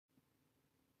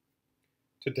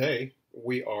Today,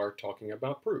 we are talking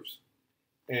about proofs,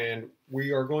 and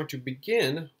we are going to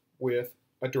begin with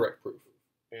a direct proof.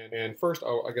 And first,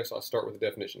 I guess I'll start with the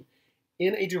definition.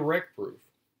 In a direct proof,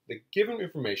 the given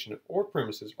information or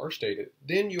premises are stated,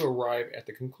 then you arrive at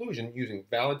the conclusion using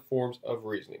valid forms of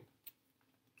reasoning.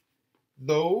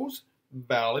 Those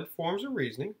valid forms of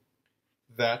reasoning,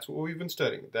 that's what we've been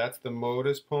studying. That's the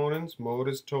modus ponens,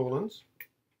 modus tollens,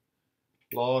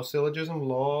 law of syllogism,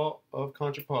 law of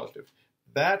contrapositive.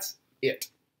 That's it.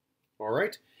 All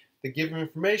right? The given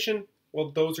information,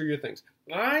 well, those are your things.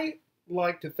 I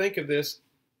like to think of this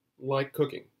like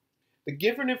cooking. The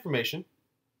given information,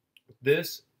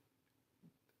 those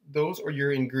are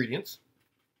your ingredients.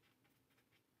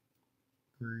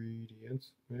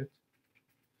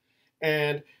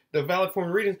 And the valid form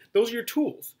of reasoning, those are your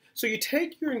tools. So you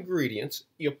take your ingredients,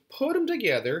 you put them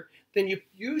together, then you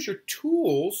use your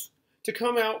tools to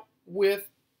come out with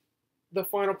the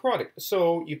final product.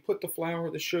 So you put the flour,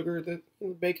 the sugar, the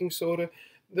baking soda,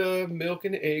 the milk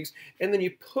and the eggs, and then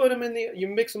you put them you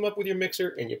mix them up with your mixer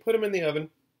and you put them in the oven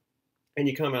and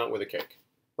you come out with a cake,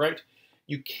 right?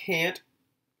 You can't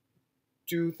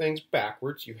do things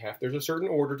backwards. There's a certain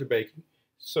order to baking.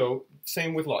 So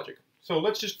same with logic. So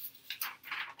let's just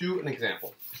do an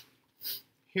example.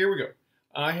 Here we go.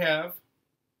 I have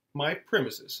my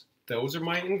premises. Those are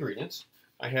my ingredients.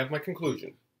 I have my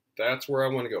conclusion. That's where I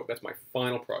want to go. That's my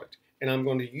final product. And I'm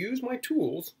going to use my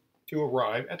tools to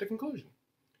arrive at the conclusion.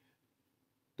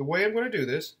 The way I'm going to do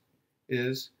this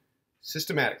is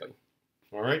systematically.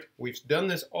 All right? We've done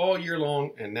this all year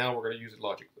long, and now we're going to use it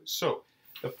logically. So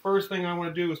the first thing I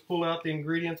want to do is pull out the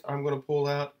ingredients. I'm going to pull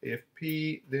out if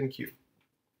P, then Q.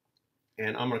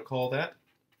 And I'm going to call that.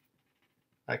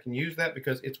 I can use that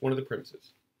because it's one of the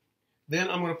premises. Then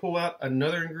I'm going to pull out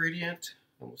another ingredient,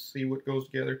 and we'll see what goes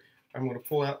together. I'm going to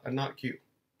pull out a not Q.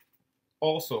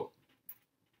 Also,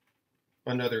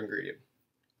 another ingredient.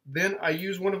 Then I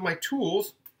use one of my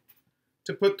tools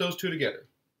to put those two together.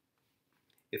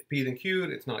 If P then Q,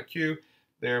 it's not Q.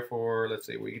 Therefore, let's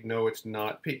say we know it's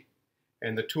not P.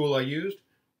 And the tool I used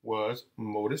was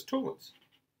modus tollens.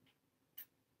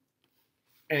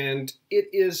 And it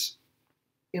is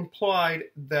implied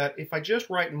that if I just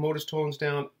write modus tollens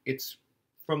down, it's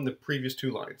from the previous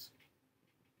two lines.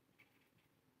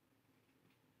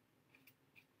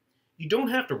 You don't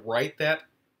have to write that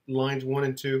lines 1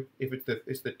 and 2 if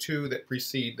it's the 2 that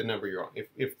precede the number you're on.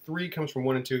 If 3 comes from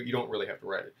 1 and 2, you don't really have to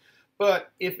write it.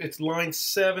 But if it's line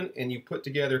 7 and you put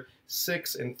together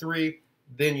 6 and 3,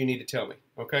 then you need to tell me,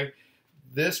 okay?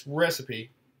 This recipe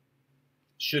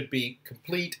should be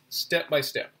complete step by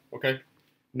step, okay?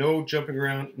 No jumping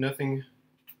around, nothing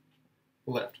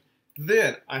left.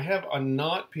 Then I have a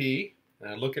not P, and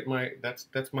I look at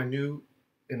that's my new.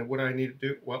 And what I need to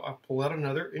do, well, I'll pull out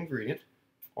another ingredient,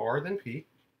 R then P.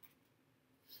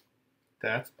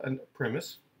 That's a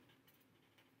premise.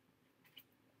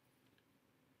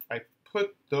 I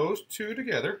put those two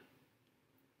together,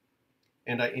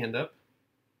 and I end up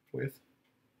with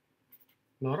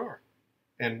not R.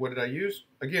 And what did I use?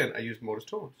 Again, I used modus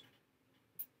tollens.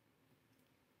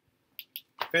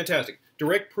 Fantastic.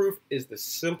 Direct proof is the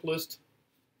simplest,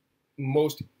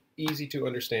 most easy to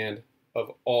understand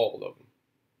of all of them.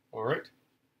 All right.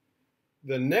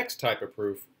 The next type of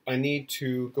proof, I need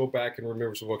to go back and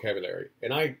remember some vocabulary.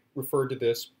 And I referred to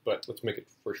this, but let's make it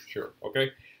for sure,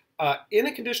 okay? In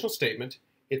a conditional statement,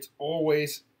 it's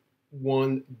always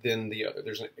one, then the other.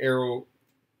 There's an arrow,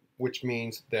 which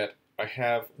means that I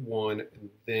have one,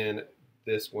 then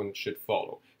this one should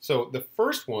follow. So the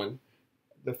first one,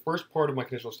 the first part of my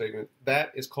conditional statement,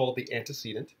 that is called the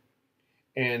antecedent.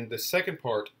 And the second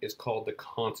part is called the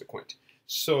consequent.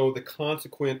 So the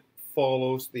consequent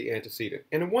follows the antecedent.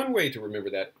 And one way to remember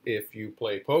that, if you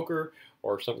play poker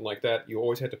or something like that, you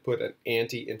always have to put an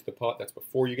ante into the pot. That's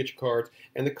before you get your cards.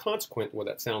 And the consequent, well,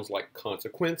 that sounds like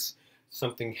consequence.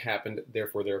 Something happened,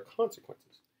 therefore there are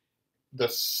consequences. The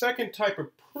second type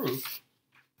of proof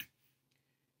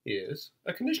is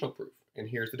a conditional proof. And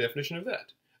here's the definition of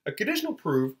that. A conditional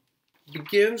proof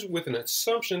begins with an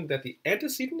assumption that the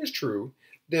antecedent is true,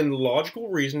 then logical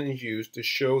reasoning is used to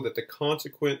show that the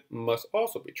consequent must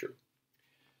also be true.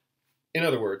 In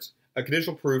other words, a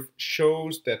conditional proof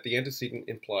shows that the antecedent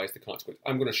implies the consequent.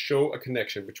 I'm going to show a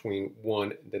connection between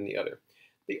one and then the other.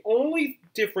 The only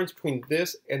difference between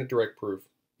this and a direct proof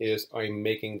is I'm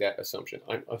making that assumption.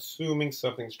 I'm assuming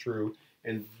something's true,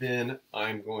 and then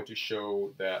I'm going to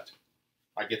show that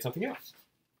I get something else.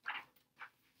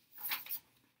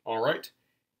 All right,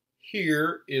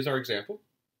 here is our example.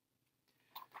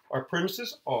 Our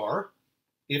premises are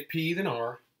if P, then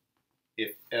R,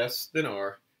 if S, then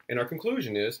R, and our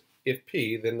conclusion is if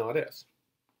P, then not S.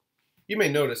 you may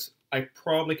notice I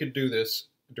probably could do this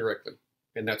directly,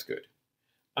 and that's good.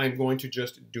 I'm going to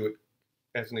just do it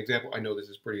as an example. I know this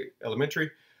is pretty elementary.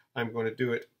 I'm going to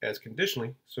do it as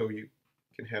conditionally so you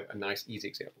can have a nice, easy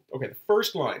example. Okay, the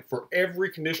first line for every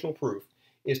conditional proof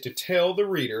is to tell the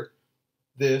reader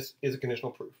this is a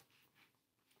conditional proof.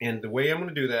 And the way I'm going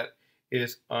to do that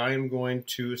is I'm going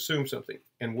to assume something.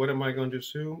 And what am I going to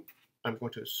assume? I'm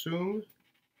going to assume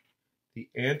the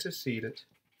antecedent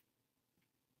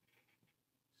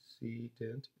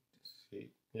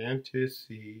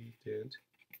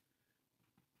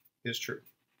is true.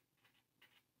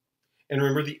 And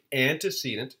remember, the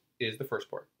antecedent is the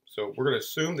first part. So we're going to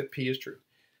assume that P is true.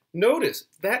 Notice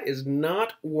that is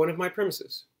not one of my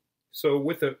premises. So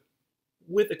with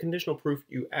a conditional proof,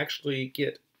 you actually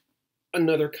get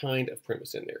another kind of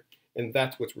premise in there. And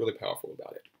that's what's really powerful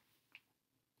about it.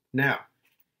 Now,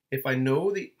 if I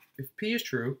know if P is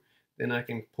true, then I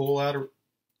can pull out a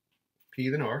P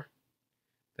then R.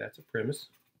 That's a premise.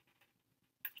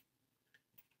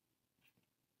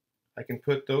 I can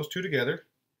put those two together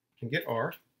and get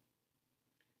R.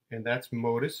 And that's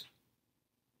modus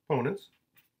ponens.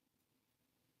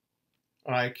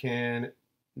 I can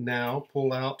now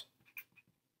pull out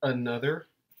another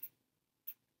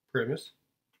premise.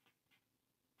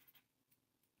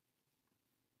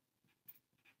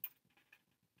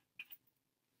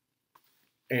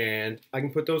 And I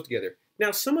can put those together. Now,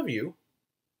 some of you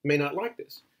may not like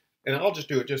this. And I'll just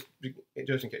do it just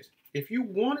in case. If you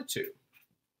wanted to,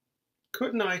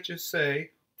 couldn't I just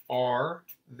say R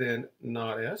then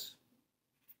not S?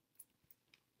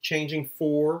 Changing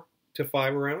 4 to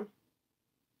 5 around?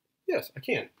 Yes, I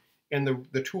can. And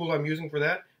the tool I'm using for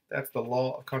that, that's the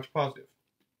law of contrapositive.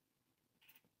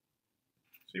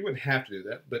 So you wouldn't have to do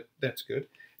that, but that's good.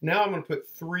 Now I'm going to put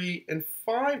 3 and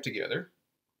 5 together,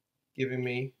 giving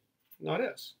me not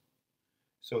S.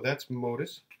 So that's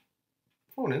modus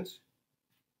ponens,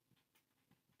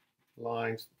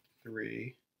 lines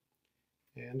 3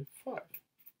 and 5.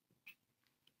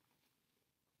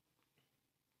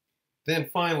 Then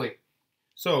finally,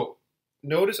 so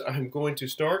notice I'm going to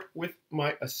start with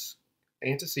my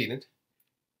antecedent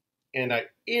and I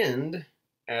end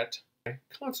at my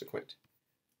consequent.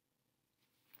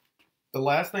 The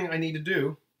last thing I need to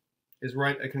do is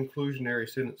write a conclusionary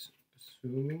sentence.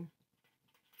 Assuming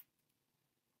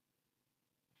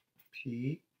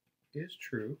P is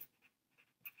true,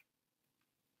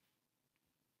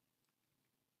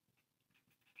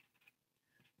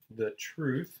 the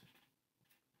truth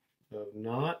of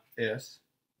not S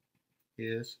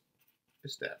is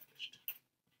established.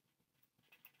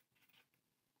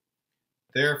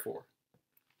 Therefore,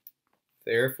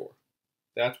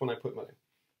 that's when I put my name.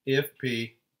 If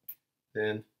P,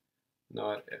 then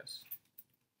not S.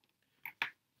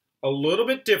 A little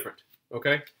bit different,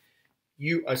 okay?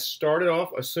 I started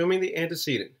off assuming the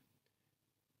antecedent.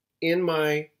 In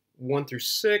my 1 through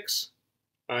 6,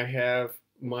 I have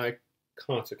my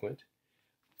consequent.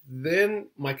 Then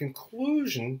my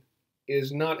conclusion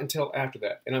is not until after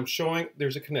that. And I'm showing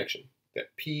there's a connection,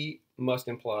 that P must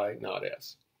imply not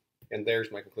S. And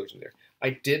there's my conclusion there.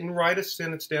 I didn't write a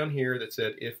sentence down here that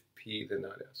said if P, then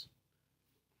not S.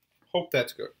 Hope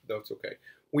that's good. That's okay.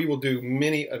 We will do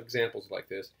many examples like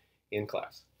this in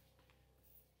class.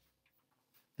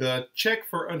 The check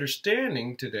for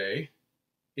understanding today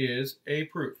is a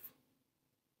proof.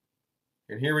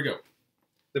 And here we go.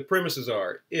 The premises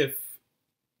are if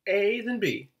A, then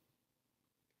B,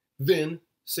 then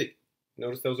C.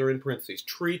 Notice those are in parentheses.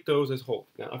 Treat those as whole.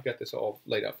 Now I've got this all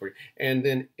laid out for you. And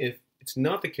then if it's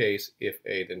not the case, if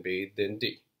A, then B, then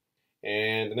D.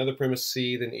 And another premise,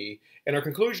 C, then E. And our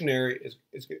conclusion is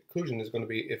going to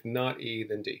be if not E,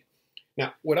 then D.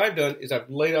 Now, what I've done is I've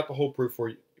laid out the whole proof for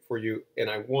you, and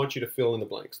I want you to fill in the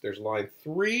blanks. There's line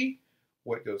 3,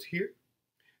 what goes here.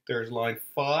 There's line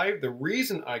 5, the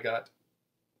reason I got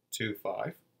to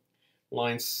 5.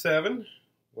 Line 7,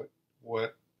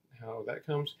 how that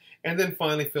comes. And then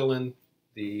finally fill in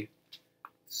the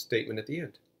statement at the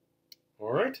end.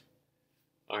 All right?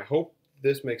 I hope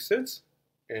this makes sense,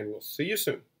 and we'll see you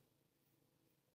soon.